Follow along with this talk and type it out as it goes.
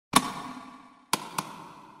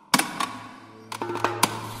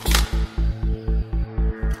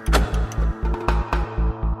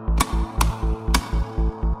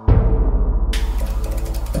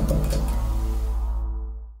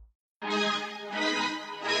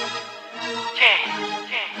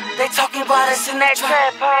talking about us in that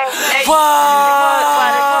trap house. What?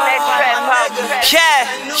 Yeah.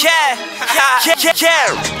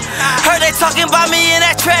 Heard they talking about me in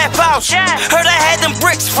that trap house. Heard I had them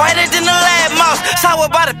bricks whiter than the lab mouse. Sour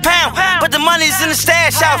by the pound, but the money's in the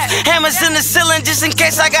stash house. Hammers in the ceiling just in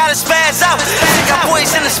case I gotta spaz out. Got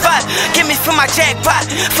boys in the spot, give me for my jackpot.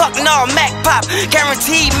 Fuck no, Mac pop,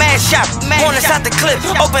 guaranteed mad shot. Mornings out the clip,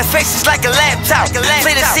 open faces like a laptop.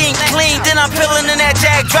 Play the scene clean, then I'm peeling in that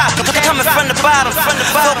jag drop. Coming from the bottom,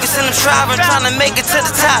 focusing on striving, trying to make it to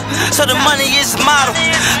the top. So the money is the model.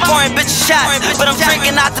 Pouring bitches shots, but I'm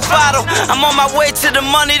drinking out the bottle. I'm on my way to the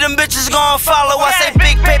money, them bitches gon' follow. I say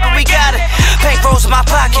big paper, we got it. Bank rolls in my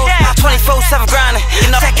pocket, 24/7 grinding.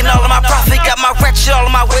 You know, taking all of my profit, got my ratchet all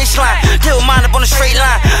on my waistline. Deal mine up on the straight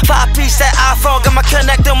line. 5-piece that iPhone, got my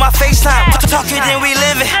connect on my FaceTime. Talking, then we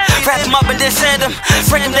living. Wrap them up and then send them.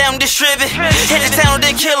 Break them down, distribute. Hit the town,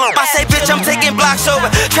 then kill them. I say, bitch, I'm taking blocks over.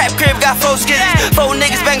 Trap crib got 4 skitties. 4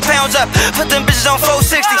 niggas bang pounds up. Put them bitches on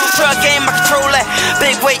 460. Drug game, I control that.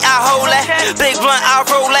 Big weight, I hold that. Big blunt, I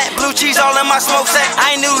roll that. Blue cheese all in my smoke sack.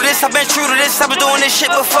 I ain't new to this, I've been true to this. I've been doing this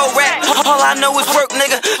shit before rap. All I know is work,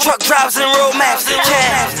 nigga. Truck drives and road maps.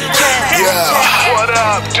 Yeah. What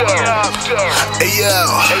up, Hey, yo.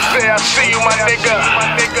 Hey, I see you, my nigga.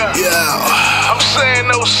 Yeah. I'm saying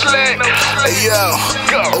no slick. Hey, yo.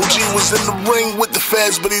 Go. OG was in the ring with the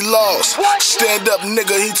feds, but he lost. Stand up,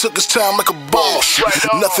 nigga, he took his time like a boss.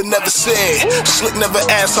 Nothing ever said. Slick never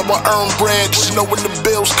asked how I earn bread. Just know when the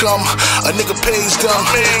bills come, a nigga pays them.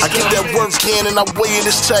 I get that work in and I weigh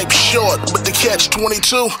this type short. But the catch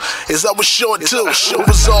 22 is I was short too. It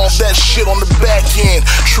was all that shit on the back end.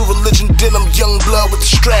 True religion denim, young blood with the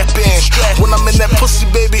strap in. When I'm in that pussy,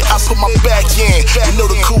 baby, I put my back in. You know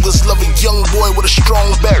the Cougars love a young boy with a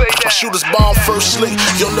strong back. My shooters bomb first slick,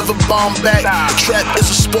 you'll never bomb back. The trap is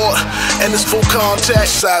a sport and it's full contact.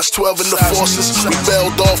 Size 12 in the forces, we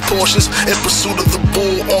bailed off Porsches in pursuit of the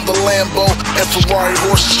bull on the Lambo. And Ferrari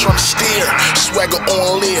horses trying to steer, swagger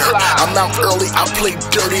on leer. I'm out early, I play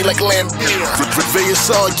dirty like Lambeer. McVeigh is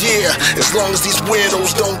all year, as long as these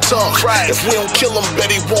weirdos don't talk. If we don't kill them,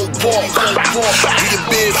 bet he won't walk. We get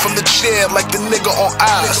big from the chair like the nigga on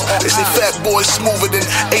eyes. They say fat boys smoother than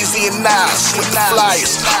AZ and Nas. With the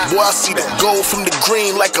flyers, boy, I see the gold from the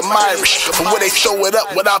green like I'm Irish. From where they throw it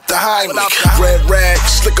up without the Heimlich. Red rag,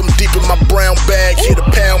 slick them deep in my brown bag. Hear the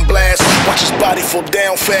pound blast, watch his body fall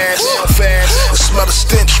down fast. And smell the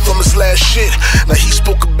stench from his last shit. Now he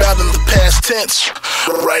spoke about in the past tense.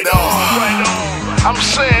 Right on. I'm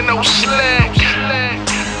saying no slick.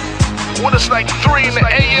 When it's like 3 in the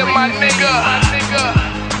AM, my nigga.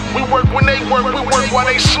 We work when they work, we work while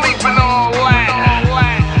they sleeping all that.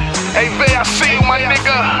 Hey, Vay, I see you, my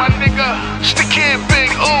nigga. Stick here,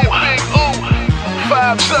 big ooh.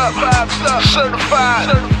 Vibes up, certified.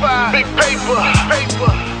 Big paper.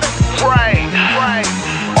 Right.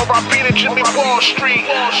 R.I.P. to Jimmy Wall Street.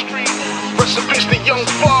 Rest in peace to Young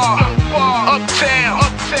Far. Uptown.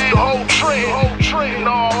 The whole trend.